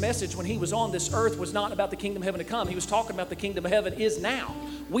 Jesus' message when he was on this earth was not about the kingdom of heaven to come. He was talking about the kingdom of heaven is now.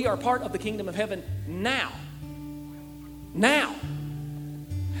 We are part of the kingdom of heaven now. Now.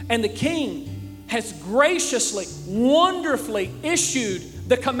 And the King has graciously, wonderfully issued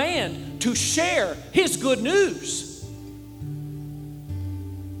the command to share his good news.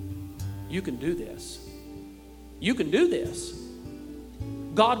 You can do this. You can do this.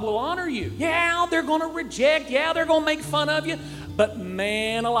 God will honor you. Yeah, they're going to reject. Yeah, they're going to make fun of you. But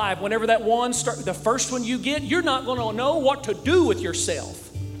man alive, whenever that one the first one you get, you're not going to know what to do with yourself.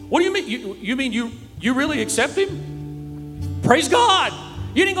 What do you mean? You mean you really accept him? Praise God.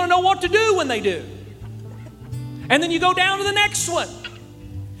 You ain't going to know what to do when they do. And then you go down to the next one.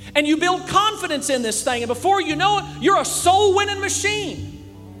 And you build confidence in this thing. And before you know it, you're a soul-winning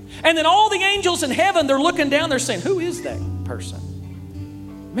machine. And then all the angels in heaven, they're looking down, they're saying, who is that person?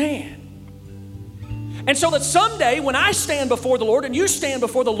 Man. And so that someday when I stand before the Lord and you stand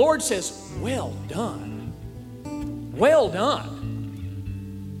before the Lord says, well done. Well done.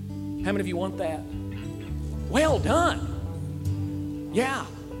 How many of you want that? Well done. Yeah.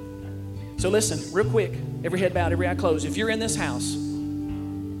 So listen, real quick, every head bowed, every eye closed. If you're in this house,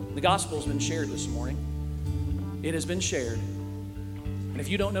 the gospel's been shared this morning. It has been shared. And if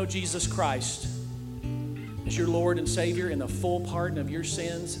you don't know Jesus Christ as your Lord and Savior and the full pardon of your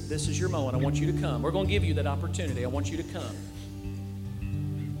sins, this is your moment. I want you to come. We're going to give you that opportunity. I want you to come.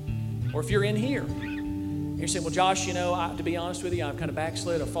 Or if you're in here, and you're saying, well, Josh, to be honest with you, I'm kind of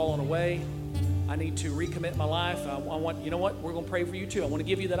backslid. I've fallen away. I need to recommit my life. I want, you know what? We're going to pray for you too. I want to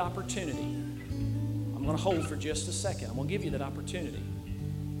give you that opportunity. I'm going to hold for just a second. I'm going to give you that opportunity.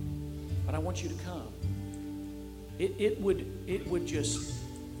 But I want you to come. It would just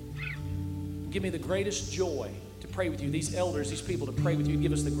give me the greatest joy to pray with you. These elders, these people to pray with you,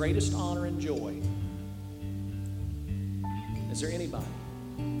 give us the greatest honor and joy. Is there anybody?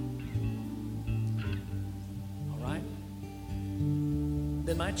 All right.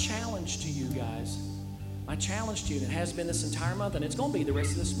 Then my challenge to you guys, and it has been this entire month, and it's going to be the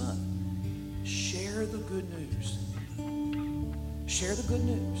rest of this month, share the good news. Share the good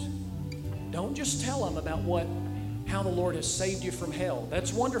news. Don't just tell them about how the Lord has saved you from hell.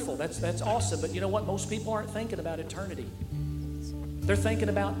 That's wonderful. That's awesome. But you know what? Most people aren't thinking about eternity. They're thinking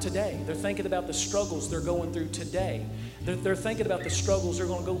about today. They're thinking about the struggles they're going through today. They're thinking about the struggles they're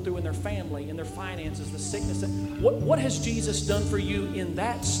going to go through in their family, in their finances, the sickness. What has Jesus done for you in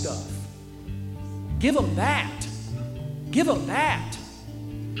that stuff? Give them that. Give them that.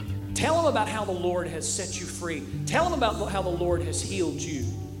 Tell them about how the Lord has set you free. Tell them about how the Lord has healed you.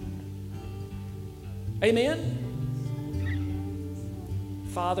 Amen?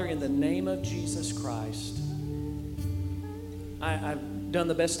 Father, in the name of Jesus Christ, I've done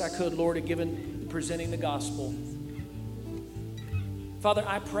the best I could, Lord, at presenting the gospel. Father,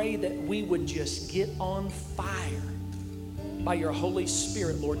 I pray that we would just get on fire by your Holy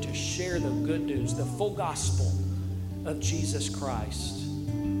Spirit, Lord, to share the good news, the full gospel of Jesus Christ,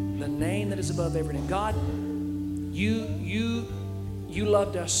 the name that is above every name. God, you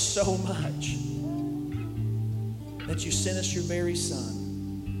loved us so much that you sent us your very Son.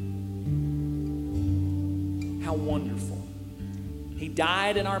 How wonderful. He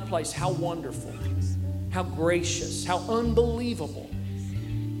died in our place. How wonderful. How gracious. How unbelievable.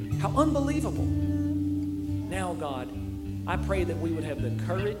 How unbelievable. Now, God, I pray that we would have the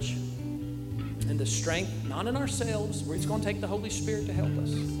courage and the strength, not in ourselves, where it's going to take the Holy Spirit to help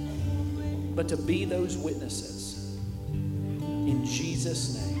us, but to be those witnesses. In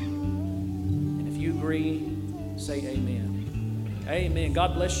Jesus' name. And if you agree, say amen. Amen.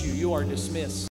 God bless you. You are dismissed.